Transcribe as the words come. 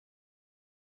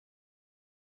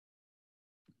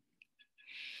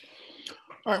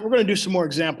All right, we're going to do some more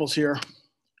examples here.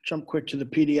 Jump quick to the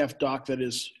PDF doc that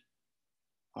is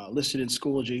listed in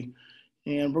Schoology.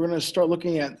 And we're going to start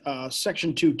looking at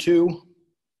section 2.2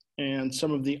 and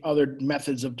some of the other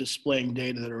methods of displaying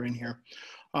data that are in here.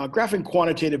 Graphing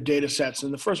quantitative data sets.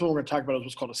 And the first one we're going to talk about is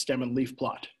what's called a stem and leaf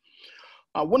plot.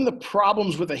 One of the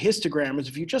problems with a histogram is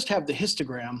if you just have the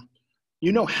histogram,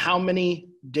 you know how many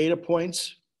data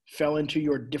points fell into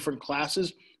your different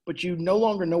classes, but you no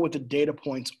longer know what the data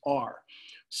points are.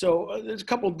 So there's a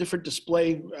couple of different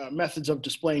display methods of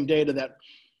displaying data that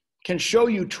can show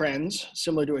you trends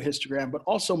similar to a histogram, but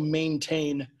also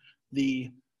maintain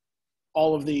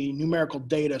all of the numerical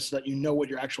data so that you know what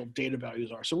your actual data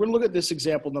values are. So we're gonna look at this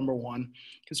example number 1,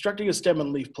 constructing a stem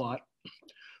and leaf plot.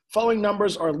 Following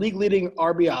numbers are league leading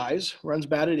RBIs, runs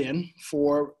batted in,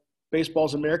 for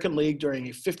baseball's American League during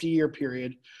a 50-year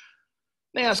period.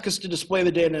 They ask us to display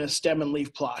the data in a stem and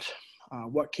leaf plot.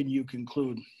 What can you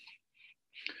conclude?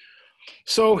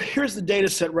 So here's the data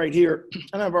set right here,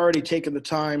 and I've already taken the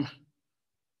time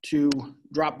to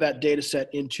drop that data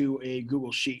set into a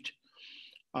Google Sheet.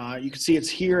 You can see it's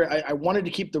here. I wanted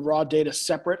to keep the raw data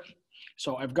separate,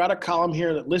 so I've got a column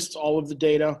here that lists all of the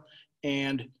data,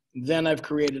 and then I've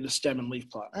created a stem and leaf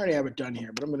plot. I already have it done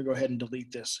here, but I'm going to go ahead and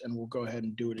delete this, and we'll go ahead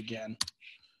and do it again.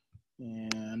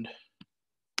 And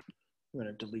I'm going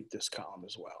to delete this column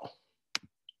as well.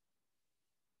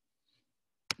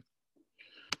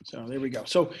 So there we go.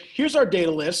 So here's our data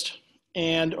list.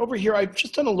 And over here, I've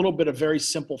just done a little bit of very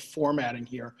simple formatting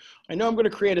here. I know I'm going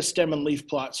to create a stem and leaf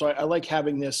plot, so I like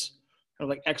having this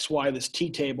kind of like XY, this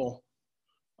T-table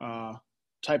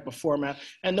type of format.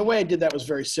 And the way I did that was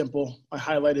very simple. I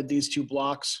highlighted these 2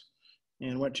 blocks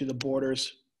and went to the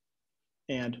borders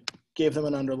and gave them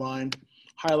an underline,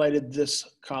 highlighted this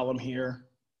column here,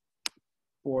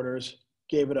 borders,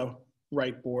 gave it a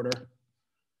right border,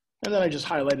 and then I just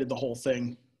highlighted the whole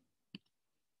thing.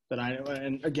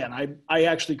 And again, I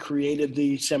actually created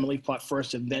the stem and leaf plot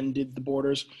first and then did the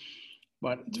borders,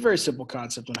 but it's a very simple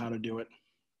concept on how to do it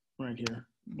right here.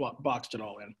 Boxed it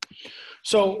all in.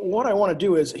 So what I want to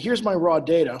do is, here's my raw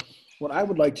data. What I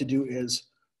would like to do is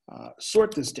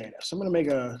sort this data. So I'm going to make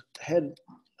a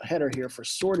header here for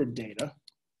sorted data,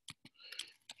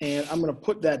 and I'm going to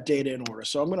put that data in order.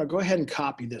 So I'm going to go ahead and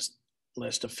copy this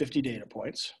list of 50 data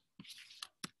points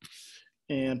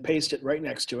and paste it right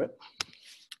next to it.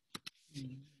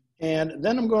 And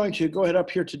then I'm going to go ahead up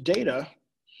here to data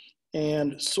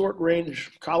and sort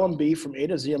range column B from A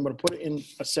to Z. I'm going to put it in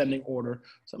ascending order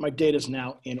so that my data is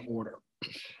now in order.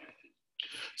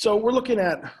 So we're looking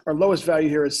at our lowest value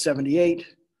here is 78.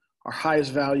 Our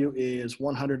highest value is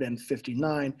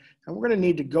 159. And we're going to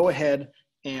need to go ahead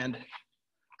and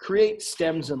create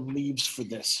stems and leaves for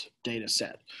this data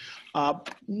set.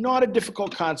 Not a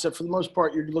difficult concept. For the most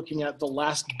part, you're looking at the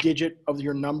last digit of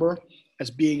your number as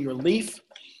being your leaf,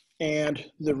 and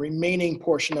the remaining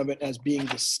portion of it as being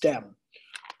the stem.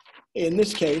 In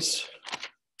this case,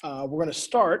 we're going to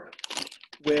start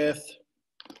with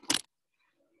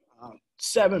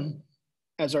 7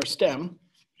 as our stem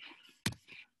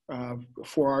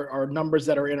for our numbers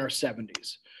that are in our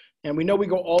 70s. And we know we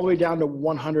go all the way down to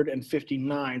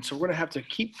 159, so we're going to have to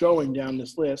keep going down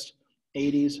this list: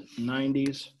 80s,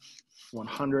 90s,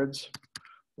 100s,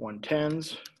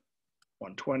 110s,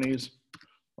 120s,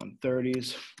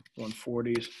 130s,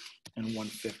 140s, and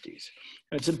 150s.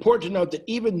 And it's important to note that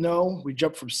even though we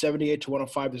jump from 78 to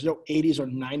 105, there's no 80s or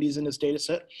 90s in this data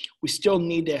set, we still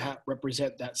need to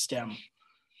represent that stem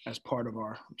as part of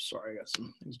our, I'm sorry, I got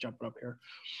some things jumping up here,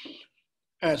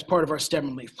 as part of our stem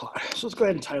and leaf plot. So let's go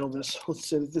ahead and title this. Let's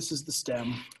say that this is the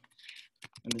stem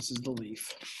and this is the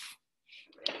leaf.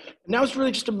 Now it's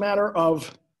really just a matter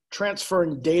of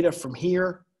transferring data from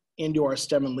here into our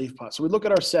stem and leaf plot. So we look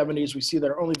at our 70s, we see that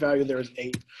our only value there is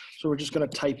 8. So we're just going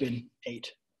to type in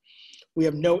 8. We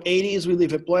have no 80s, we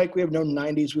leave it blank. We have no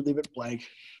 90s, we leave it blank.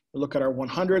 We look at our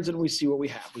 100s and we see what we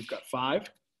have. We've got 5.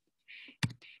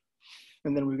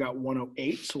 And then we've got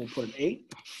 108, so we'll put an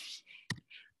 8.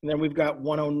 And then we've got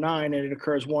 109, and it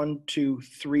occurs 1, 2,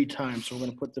 3 times. So we're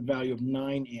going to put the value of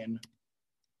 9 in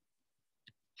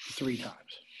 3 times.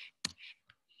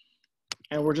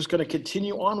 And we're just going to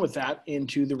continue on with that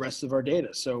into the rest of our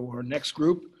data. So our next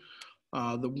group,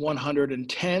 the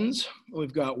 110s,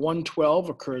 we've got 112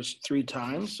 occurs 3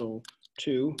 times. So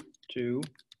 2, 2,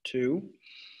 2.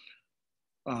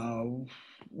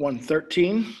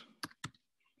 113,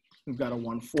 we've got a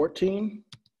 114.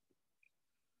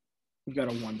 We've got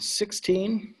a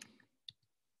 116,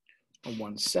 a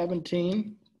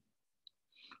 117.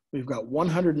 We've got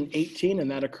 118, and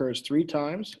that occurs 3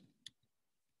 times.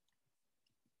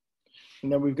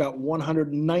 And then we've got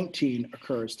 119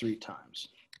 occurs 3 times.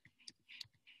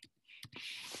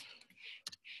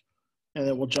 And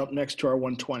then we'll jump next to our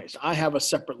 120s. I have a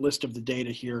separate list of the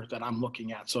data here that I'm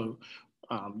looking at, so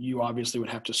you obviously would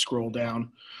have to scroll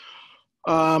down.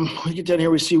 We get down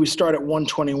here, we see we start at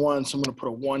 121, so I'm going to put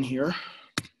a 1 here,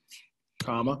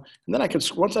 comma, and then I could,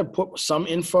 once I put some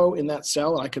info in that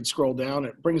cell, I could scroll down.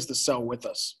 It brings the cell with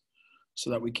us so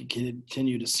that we can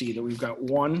continue to see that we've got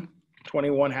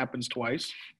 121 happens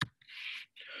twice.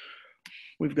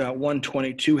 We've got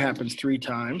 122 happens 3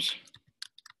 times.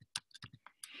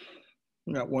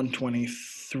 We got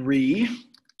 123.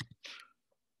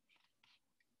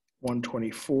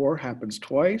 124 happens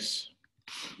twice.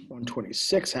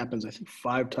 126 happens, I think,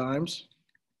 5 times.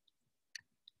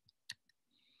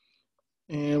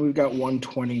 And we've got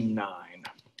 129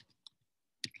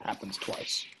 happens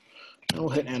twice. And we'll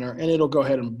hit enter, and it'll go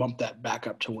ahead and bump that back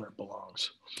up to where it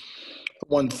belongs. The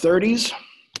 130s,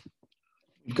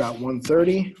 we've got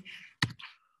 130,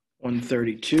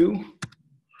 132,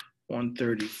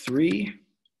 133,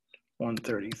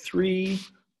 133,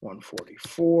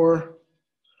 144,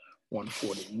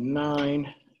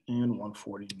 149, and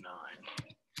 149.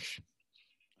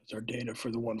 That's our data for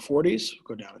the 140s.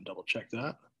 Go down and double check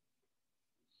that.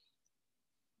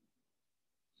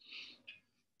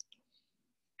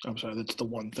 I'm sorry, that's the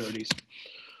 130s.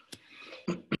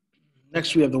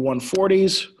 Next, we have the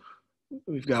 140s.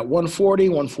 We've got 140,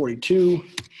 142,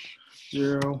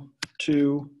 0,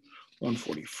 2,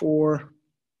 144,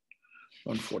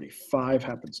 145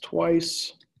 happens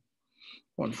twice,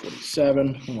 147,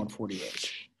 and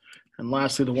 148. And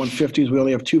lastly, the 150s, we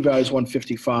only have 2 values,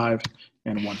 155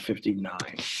 and 159.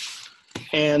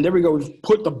 And there we go. We've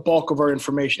put the bulk of our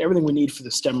information, everything we need for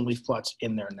the stem and leaf plots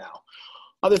in there now.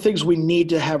 Other things we need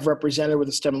to have represented with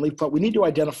the stem and leaf plot, we need to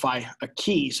identify a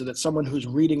key so that someone who's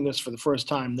reading this for the first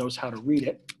time knows how to read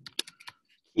it.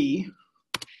 Key.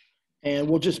 And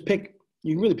we'll just pick,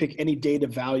 you can really pick any data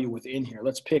value within here.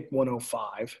 Let's pick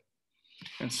 105.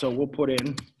 And so we'll put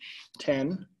in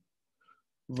 10,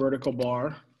 vertical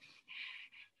bar,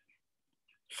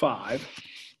 5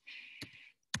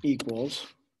 equals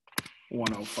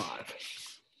 105.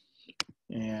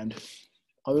 And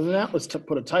other than that, let's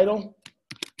put a title.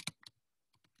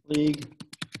 League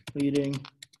leading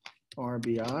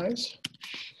RBIs.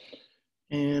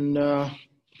 And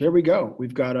there we go.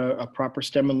 We've got a proper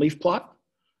stem and leaf plot.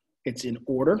 It's in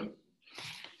order.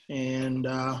 And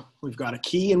we've got a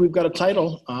key and we've got a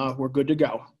title. We're good to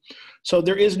go. So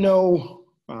there is no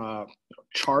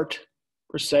chart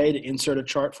per se to insert a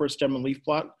chart for a stem and leaf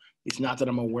plot. It's not that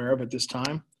I'm aware of at this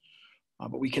time.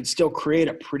 But we can still create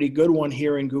a pretty good one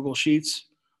here in Google Sheets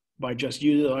by just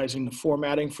utilizing the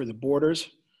formatting for the borders.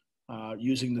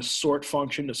 Using the sort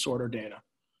function to sort our data.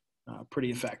 Pretty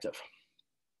effective.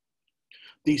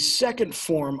 The second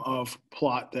form of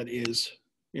plot that is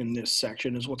in this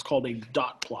section is what's called a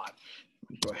dot plot.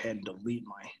 Let me go ahead and delete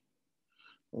my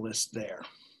list there.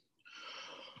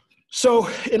 So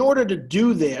in order to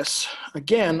do this,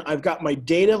 again, I've got my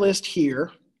data list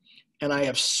here, and I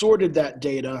have sorted that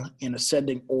data in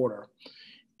ascending order.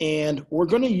 And we're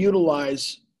going to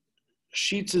utilize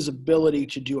Sheets' ability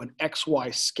to do an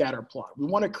XY scatter plot. We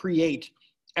want to create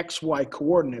XY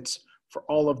coordinates for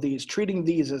all of these, treating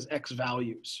these as X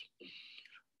values.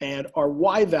 And our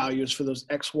Y values for those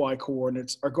XY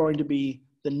coordinates are going to be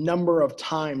the number of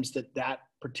times that that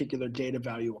particular data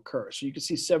value occurs. So you can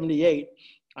see 78,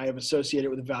 I have associated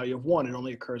with a value of 1. It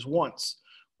only occurs once.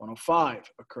 105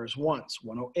 occurs once.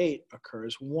 108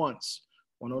 occurs once.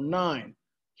 109,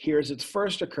 here's its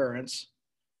first occurrence,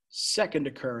 second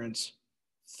occurrence,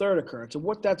 third occurrence. And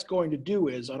what that's going to do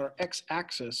is on our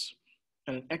x-axis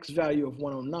at an x value of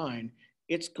 109,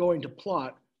 it's going to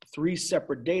plot 3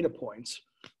 separate data points,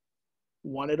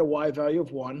 one at a y value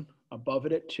of 1, above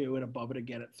it at 2, and above it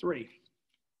again at 3.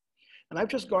 And I've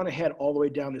just gone ahead all the way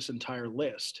down this entire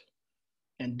list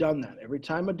and done that. Every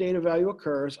time a data value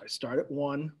occurs, I start at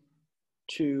 1,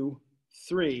 2,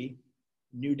 3,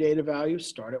 new data value,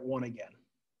 start at 1 again.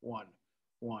 1,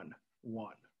 1,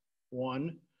 1,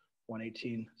 1.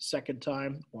 118 second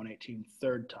time, 118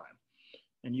 third time.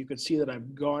 And you can see that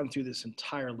I've gone through this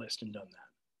entire list and done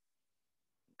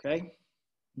that. Okay,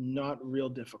 not real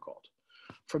difficult.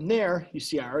 From there, you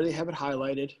see I already have it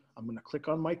highlighted. I'm going to click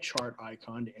on my chart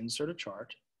icon to insert a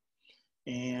chart.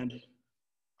 And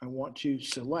I want to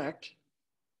select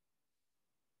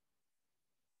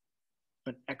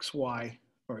an XY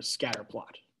or a scatter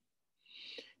plot.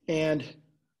 And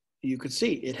you can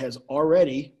see it has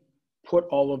already put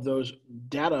all of those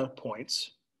data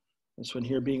points, this one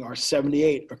here being our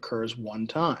 78, occurs 1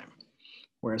 time,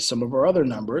 whereas some of our other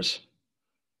numbers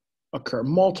occur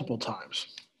multiple times.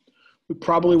 We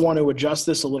probably want to adjust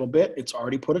this a little bit. It's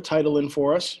already put a title in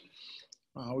for us.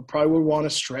 We probably would want to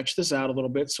stretch this out a little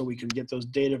bit so we can get those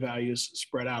data values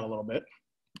spread out a little bit.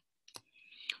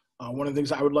 One of the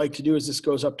things I would like to do is this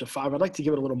goes up to 5. I'd like to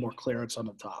give it a little more clearance on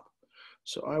the top.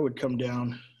 So I would come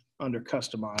down under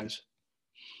Customize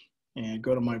and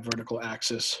go to my vertical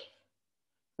axis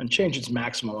and change its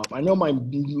maximum up. I know my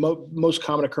most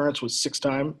common occurrence was 6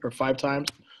 times or 5 times.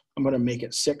 I'm going to make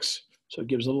it 6, so it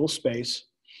gives a little space.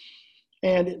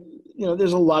 And you know,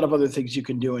 there's a lot of other things you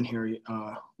can do in here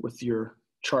with your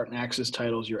chart and axis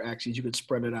titles, your axes. You could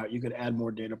spread it out. You could add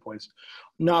more data points.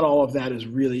 Not all of that is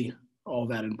really all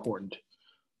that important.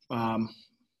 Let's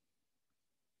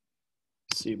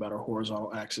see about our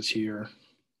horizontal axis here.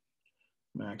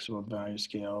 Maximum value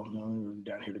scale. No,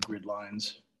 down here to grid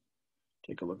lines.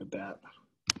 Take a look at that.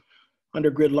 Under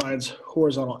grid lines,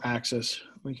 horizontal axis,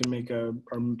 we can make our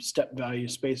step value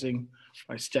spacing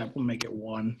by step. We'll make it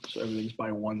 1, so everything's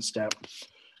by 1 step.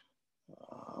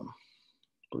 I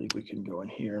believe we can go in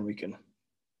here and we can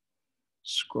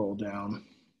scroll down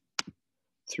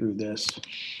through this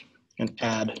and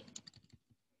add,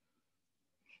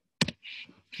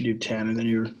 do 10, and then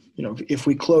you know, if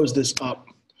we close this up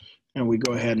and we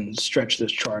go ahead and stretch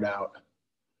this chart out,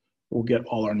 we'll get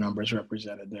all our numbers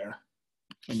represented there,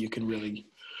 and you can really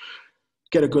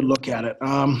get a good look at it.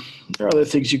 There are other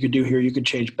things you could do here. You could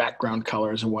change background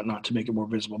colors and whatnot to make it more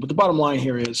visible. But the bottom line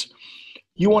here is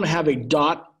you want to have a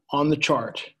dot on the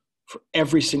chart for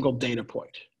every single data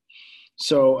point.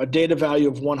 So a data value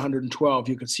of 112,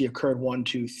 you can see occurred 1,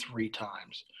 2, 3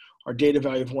 times. Our data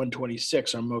value of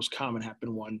 126, our most common,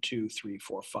 happened 1, 2, 3,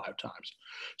 4, 5 times.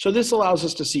 So this allows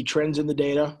us to see trends in the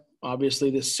data.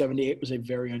 Obviously, this 78 was a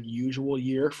very unusual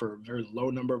year for a very low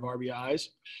number of RBIs.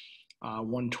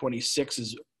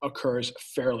 126 occurs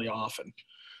fairly often.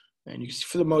 And you can see,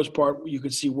 for the most part, you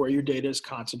can see where your data is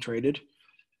concentrated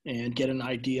and get an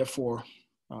idea for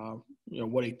you know,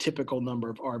 what a typical number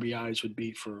of RBIs would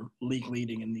be for league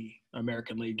leading in the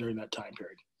American League during that time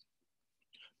period.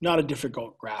 Not a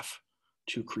difficult graph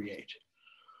to create.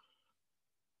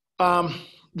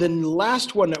 The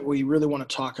last one that we really want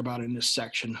to talk about in this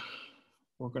section,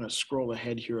 we're going to scroll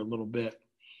ahead here a little bit.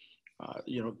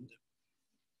 You know,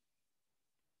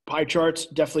 pie charts,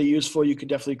 definitely useful. You could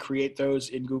definitely create those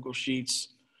in Google Sheets.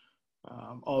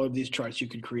 All of these charts, you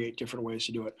can create different ways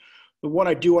to do it. The one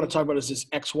I do want to talk about is this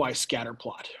XY scatter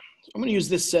plot. So I'm going to use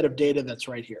this set of data that's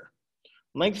right here.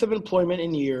 Length of employment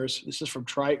in years, this is from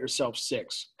Try It Yourself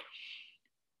 6,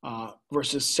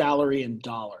 versus salary in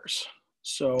dollars.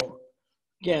 So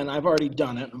again, I've already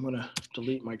done it. I'm going to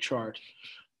delete my chart.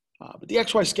 But the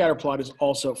XY scatter plot is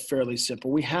also fairly simple.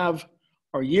 We have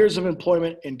our years of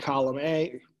employment in column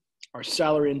A, our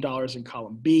salary in dollars in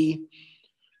column B.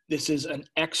 This is an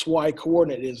XY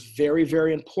coordinate. It is very,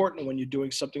 very important when you're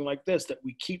doing something like this that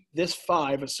we keep this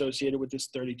 5 associated with this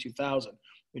 32,000.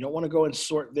 We don't want to go and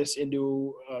sort this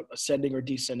into ascending or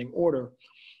descending order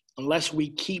unless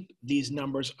we keep these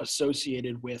numbers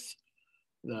associated with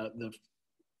the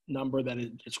number that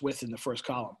it's with in the first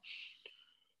column.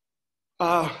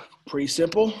 Pretty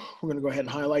simple. We're going to go ahead and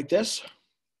highlight this.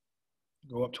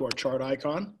 Go up to our chart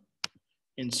icon,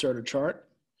 insert a chart,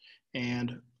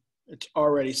 and it's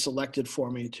already selected for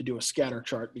me to do a scatter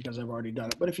chart because I've already done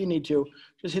it. But if you need to,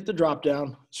 just hit the drop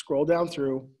down, scroll down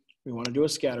through. We want to do a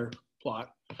scatter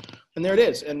plot. And there it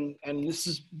is. And this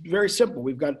is very simple.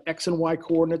 We've got X and Y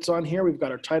coordinates on here. We've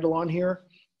got our title on here.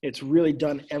 It's really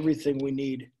done everything we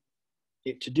need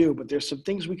it to do. But there's some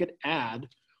things we could add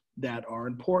that are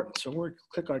important. So we're going to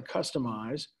click on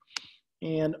Customize.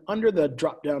 And under the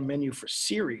drop-down menu for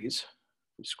Series,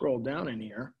 we scroll down in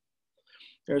here,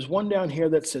 there's one down here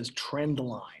that says Trend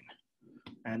Line.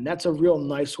 And that's a real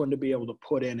nice one to be able to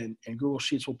put in, and Google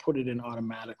Sheets will put it in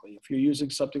automatically. If you're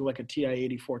using something like a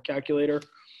TI-84 calculator,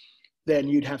 then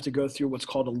you'd have to go through what's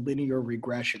called a linear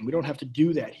regression. We don't have to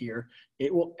do that here.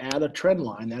 It will add a trend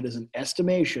line. That is an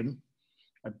estimation,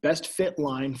 a best fit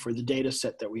line for the data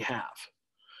set that we have.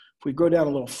 If we go down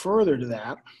a little further to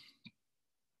that,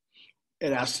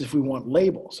 it asks if we want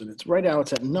labels, and it's right now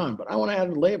it's at none, but I want to add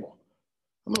a label.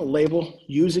 I'm going to label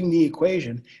using the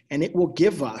equation, and it will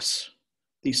give us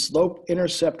the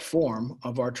slope-intercept form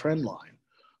of our trend line,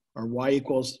 or y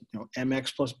equals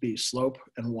mx plus b, slope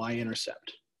and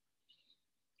y-intercept.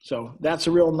 So that's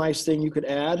a real nice thing you could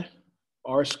add.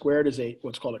 R squared is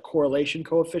what's called a correlation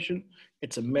coefficient.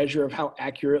 It's a measure of how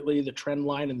accurately the trend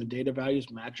line and the data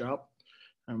values match up.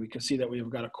 And we can see that we've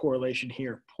got a correlation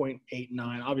here,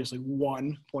 0.89. Obviously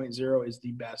 1.0 is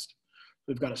the best.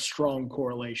 We've got a strong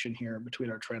correlation here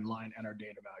between our trend line and our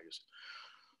data values.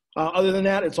 Other than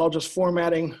that, it's all just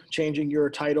formatting, changing your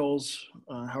titles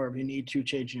however you need to,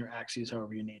 changing your axes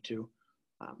however you need to.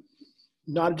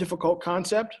 Not a difficult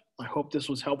concept. I hope this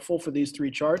was helpful for these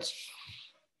 3 charts.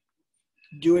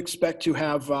 Do expect to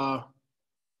have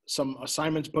some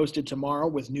assignments posted tomorrow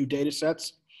with new data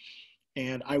sets,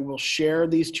 and I will share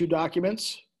these 2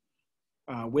 documents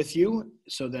with you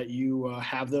so that you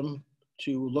have them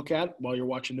to look at while you're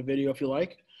watching the video if you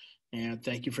like. And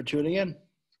thank you for tuning in.